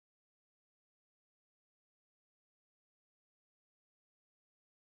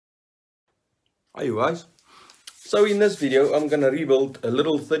Hi you guys. So in this video I'm gonna rebuild a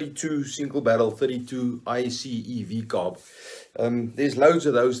little 32 single barrel 32 ICEV carb. There's loads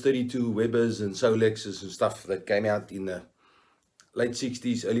of those 32 Webers and Solexes and stuff that came out in the late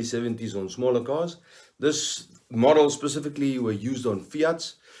 60s, early 70s on smaller cars. This model specifically were used on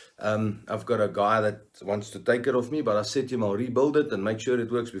Fiats. I've got a guy that wants to take it off me, but I said to him I'll rebuild it and make sure it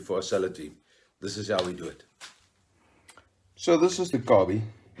works before I sell it to him. This is how we do it. So this is the carby.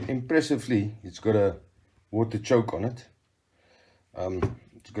 Impressively, it's got a water choke on it.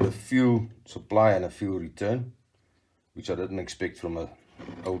 It's got a fuel supply and a fuel return, which I didn't expect from an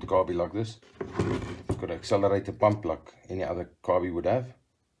old carby like this. It's got an accelerator pump like any other carby would have.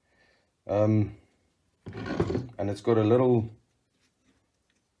 And it's got a little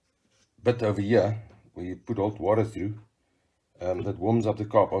bit over here where you put hot water through that warms up the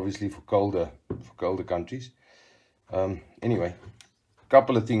carb, obviously for colder countries. Anyway, a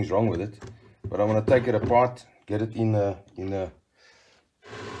couple of things wrong with it, but I'm going to take it apart, get it in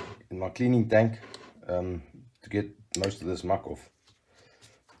my cleaning tank to get most of this muck off.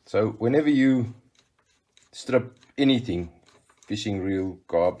 So whenever you strip anything, fishing reel,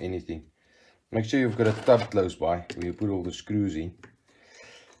 carb, anything, make sure you've got a tub close by where you put all the screws in.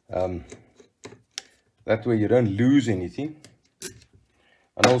 That way you don't lose anything.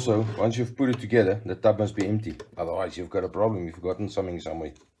 And also, once you've put it together, the tub must be empty. Otherwise, you've got a problem. You've forgotten something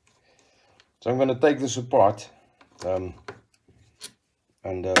somewhere. So I'm going to take this apart and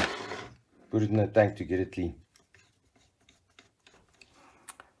put it in a tank to get it clean.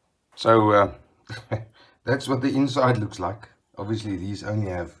 So that's what the inside looks like. Obviously, these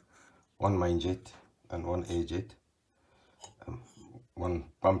only have one main jet and one air jet, one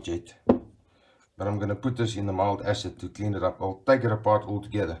pump jet. But I'm going to put this in the mild acid to clean it up. I'll take it apart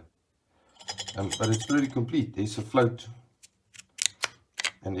altogether. But it's pretty complete. There's a float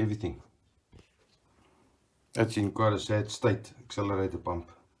and everything. That's in quite a sad state, accelerator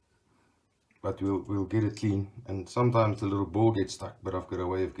pump. But we'll get it clean. And sometimes the little ball gets stuck, but I've got a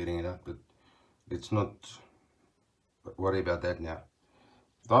way of getting it out. But let's not worry about that now.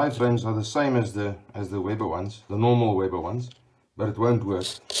 Diaphragms are the same as the Weber ones, the normal Weber ones, but it won't work.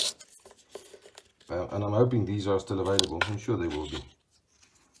 And I'm hoping these are still available. I'm sure they will be.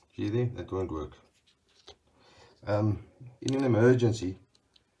 See there? That won't work. In an emergency,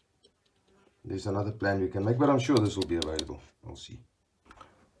 there's another plan we can make, but I'm sure this will be available. We'll see.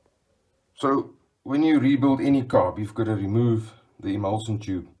 So when you rebuild any carb, you've got to remove the emulsion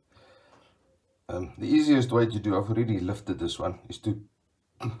tube. The easiest way to do, I've already lifted this one, is to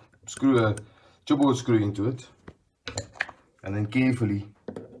screw a chipboard screw into it and then carefully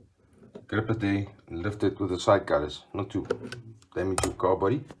grip it there and lift it with the side cutters, not to damage your car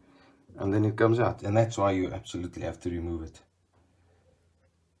body, and then it comes out. And that's why you absolutely have to remove it.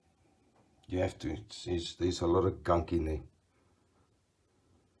 You have to. There's a lot of gunk in there.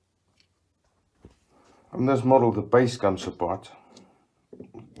 On this model, the base comes apart.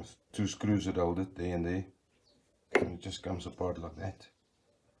 There's two screws that hold it there and there, and it just comes apart like that.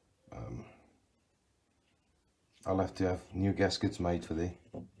 I'll have to have new gaskets made for there.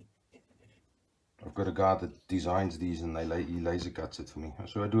 I've got a guy that designs these and he laser cuts it for me.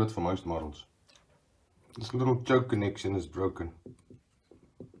 So I do it for most models. This little choke connection is broken,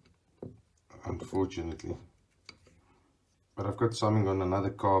 unfortunately. But I've got something on another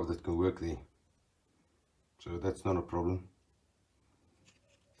carb that can work there. So that's not a problem.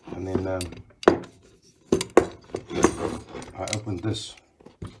 And then I opened this.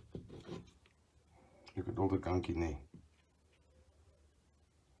 Look at all the gunk in there.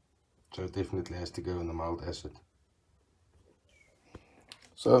 So it definitely has to go in the mild acid.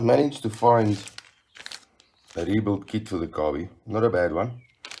 So I've managed to find a rebuild kit for the carby. Not a bad one.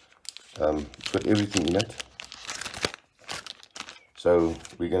 It's got everything in it. So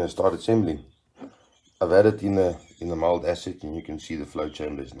we're going to start assembling. I've had it in the mild acid, and you can see the flow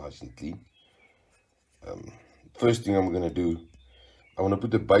chamber is nice and clean. First thing I'm going to do, I want to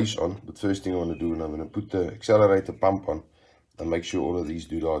put the base on. But first thing I want to do, and I'm going to put the accelerator pump on and make sure all of these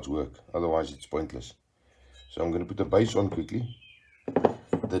doodads work. Otherwise it's pointless. So I'm going to put the base on quickly.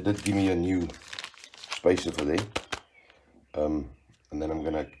 They did give me a new spacer for there. And then I'm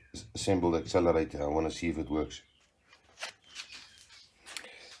going to assemble the accelerator. I want to see if it works.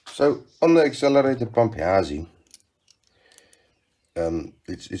 So on the accelerator pump housing,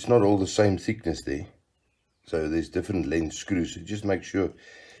 it's not all the same thickness there. So there's different length screws. So just make sure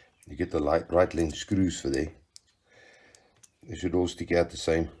you get the right length screws for there. They should all stick out the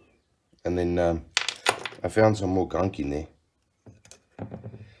same. And then I found some more gunk in there.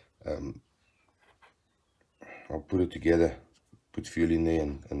 I'll put it together, put fuel in there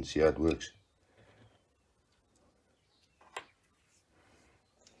and see how it works.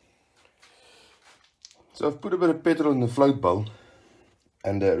 So I've put a bit of petrol in the float bowl,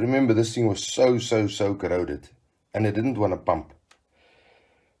 and remember, this thing was so corroded, and it didn't want to pump.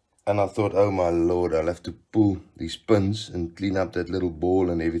 And I thought, oh my lord, I'll have to pull these pins and clean up that little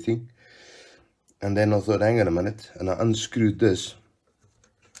ball and everything. And then I thought, hang on a minute, and I unscrewed this,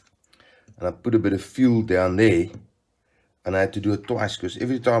 and I put a bit of fuel down there, and I had to do it twice, because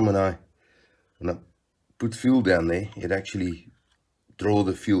every time when I put fuel down there, it actually draw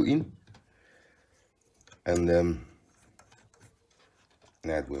the fuel in, and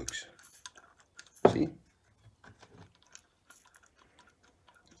now it works. See,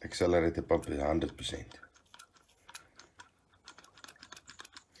 accelerator pump is 100%.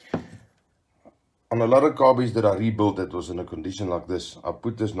 On a lot of carbies that I rebuilt that was in a condition like this, I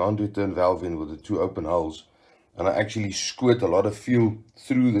put this non-return valve in with the 2 open holes, and I actually squirt a lot of fuel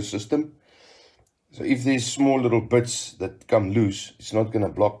through the system. So if there's small little bits that come loose, it's not going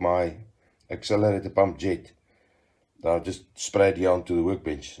to block my accelerator pump jet. I'll just spray it here onto the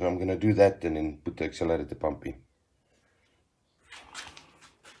workbench. So I'm going to do that and then put the accelerator pump in.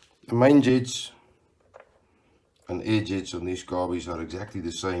 The main jets and air jets on these carbies are exactly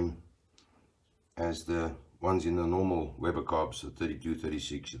the same as the ones in the normal Weber carbs, the 32,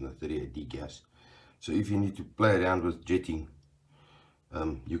 36 and the 38 degas. So if you need to play around with jetting,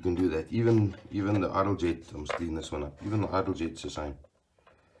 you can do that. Even the idle jet, I'm cleaning this one up, even the idle jet's the same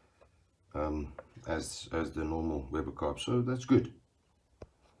as the normal Weber carb, so that's good.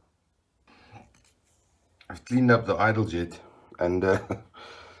 I've cleaned up the idle jet, and the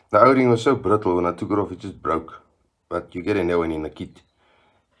O-ring was so brittle when I took it off, it just broke. But you get a new one in the kit,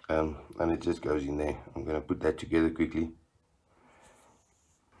 and it just goes in there. I'm going to put that together quickly.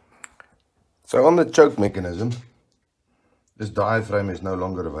 So on the choke mechanism, this diaphragm is no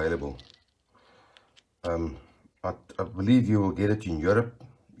longer available. I believe you will get it in Europe.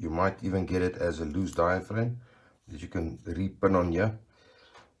 You might even get it as a loose diaphragm that you can repin on here.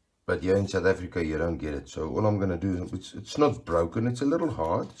 But here in South Africa you don't get it. So all I'm going to do, it's not broken, it's a little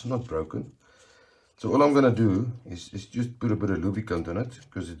hard, it's not broken. So all I'm going to do is just put a bit of lubricant on it,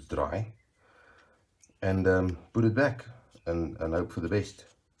 because it's dry. And put it back and hope for the best.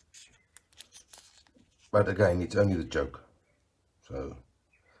 But again, it's only the choke. So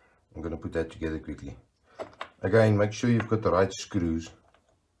I'm going to put that together quickly. Again, make sure you've got the right screws,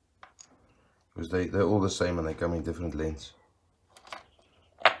 because they're all the same and they come in different lengths.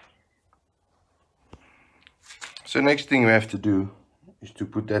 So next thing we have to do is to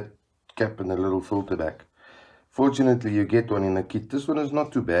put that cap in the little filter back. Fortunately you get one in the kit. This one is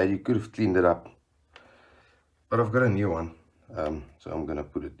not too bad, you could have cleaned it up. But I've got a new one, so I'm going to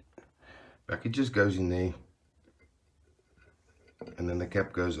put it back. It just goes in there, and then the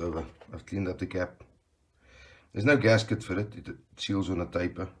cap goes over. I've cleaned up the cap. There's no gasket for it, it seals on a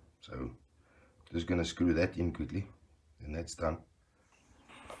taper, so just going to screw that in quickly, and that's done.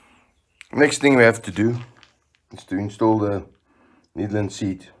 Next thing we have to do is to install the needle and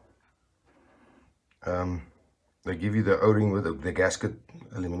seat. They give you the O-ring with the gasket,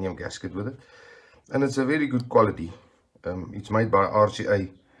 aluminium gasket with it, and it's a very good quality. It's made by RCA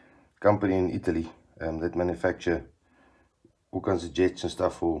company in Italy, that manufacture all kinds of jets and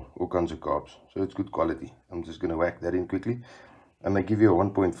stuff for all kinds of carbs, so it's good quality. I'm just going to whack that in quickly, and they give you a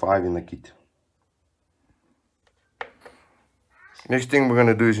 1.5 in the kit. Next thing we're going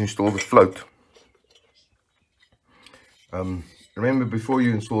to do is install the float. Remember, before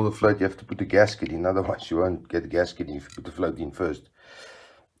you install the float you have to put the gasket in, otherwise you won't get the gasket in if you put the float in first.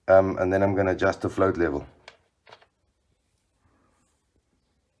 And then I'm going to adjust the float level.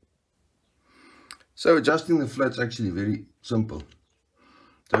 So adjusting the float's actually very simple.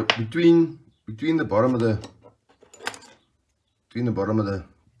 So between the bottom of the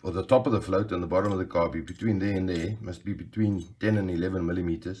or the top of the float and the bottom of the carby, between there and there must be between 10 and 11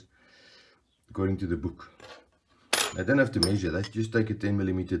 millimeters according to the book. I don't have to measure that, just take a 10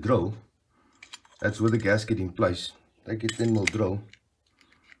 millimeter drill. That's with the gasket in place. Take a 10 mil drill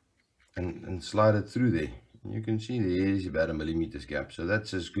and slide it through there. You can see there is about a millimeter's gap, so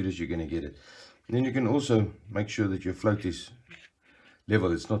that's as good as you're going to get it. And then you can also make sure that your float is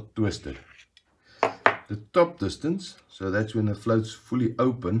level, it's not twisted. The top distance, so that's when the float's fully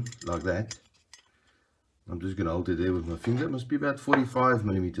open like that. I'm just going to hold it there with my finger. It must be about 45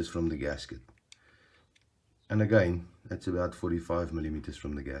 millimeters from the gasket. And again, that's about 45 millimeters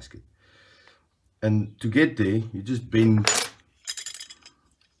from the gasket. And to get there, you just bend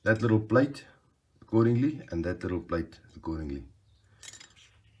that little plate accordingly and that little plate accordingly.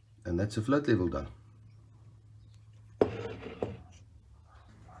 And that's the float level done.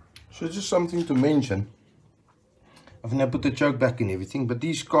 So just something to mention. I've now put the choke back and everything, but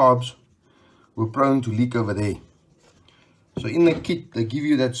these carbs were prone to leak over there. So in the kit they give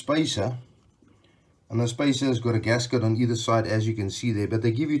you that spacer, and the spacer has got a gasket on either side, as you can see there, but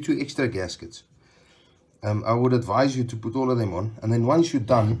they give you 2 extra gaskets. I would advise you to put all of them on, and then once you're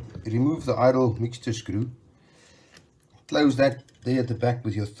done, remove the idle mixture screw, close that there at the back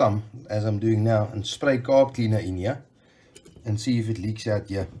with your thumb, as I'm doing now, and spray carb cleaner in here and see if it leaks out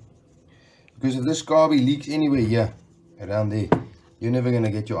here. Because if this carby leaks anywhere here around there, you're never going to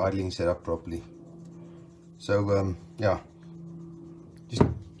get your idling set up properly. So yeah, just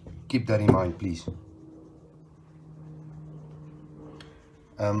keep that in mind, please.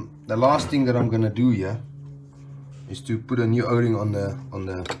 The last thing that I'm going to do here is to put a new O-ring on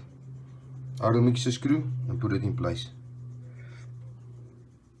the idle mixture screw and put it in place.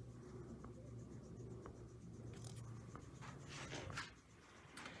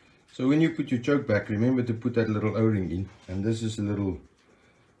 So when you put your choke back, remember to put that little O-ring in, and this is a little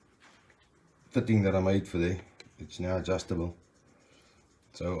fitting that I made for there. It's now adjustable,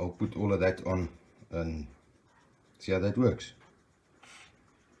 so I'll put all of that on and see how that works.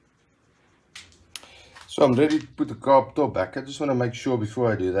 So I'm ready to put the carb top back. I just want to make sure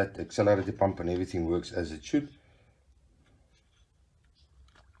before I do that the accelerator pump and everything works as it should.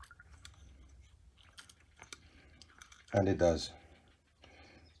 And it does.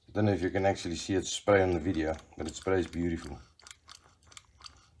 I don't know if you can actually see it spray on the video, but it sprays beautiful.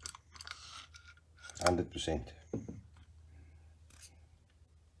 100%.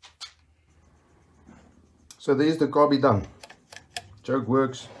 So there's the carby done. Choke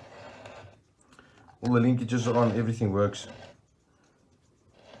works. All the linkages are on, everything works.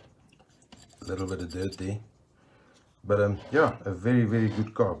 A little bit of dirt there. But yeah, a very, very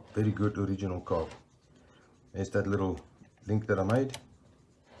good carb. Very good original carb. There's that little link that I made.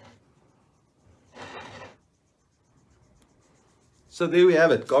 So there we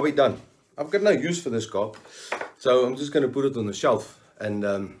have it, carby done. I've got no use for this carb, so I'm just going to put it on the shelf,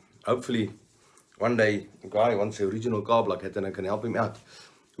 and hopefully one day a guy wants the original carb like that and I can help him out.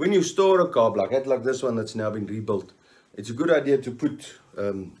 When you store a carb like that, like this one that's now been rebuilt, it's a good idea to put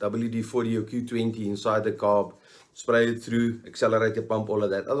WD-40 or Q20 inside the carb, spray it through, accelerator pump, all of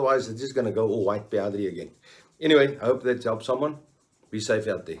that. Otherwise it's just going to go all white powdery again. Anyway, I hope that helps someone. Be safe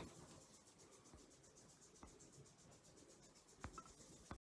out there.